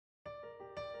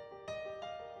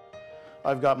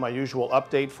I've got my usual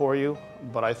update for you,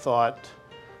 but I thought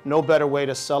no better way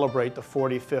to celebrate the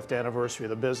 45th anniversary of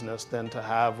the business than to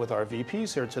have with our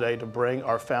VPs here today to bring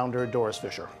our founder, Doris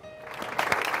Fisher.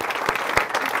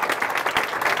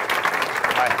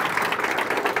 Hi.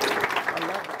 I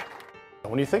love that.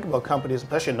 When you think about companies,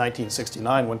 especially in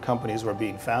 1969 when companies were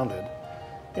being founded,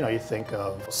 you think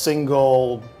of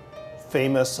single,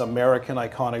 famous American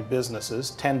iconic businesses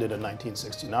tended in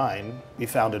 1969 be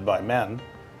founded by men.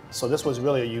 So this was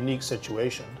really a unique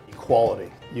situation. Equality.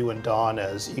 You and Don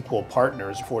as equal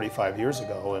partners 45 years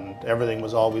ago, and everything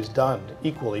was always done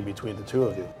equally between the two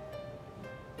of you.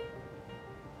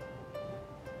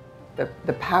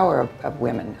 The power of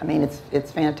women, I mean,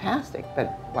 it's fantastic, but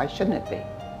why shouldn't it be?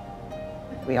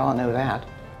 We all know that.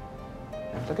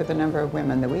 Look at the number of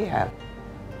women that we have.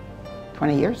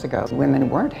 20 years ago, women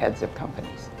weren't heads of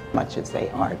companies, much as they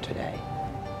are today.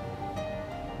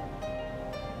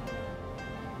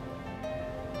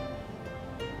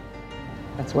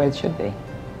 That's the way it should be.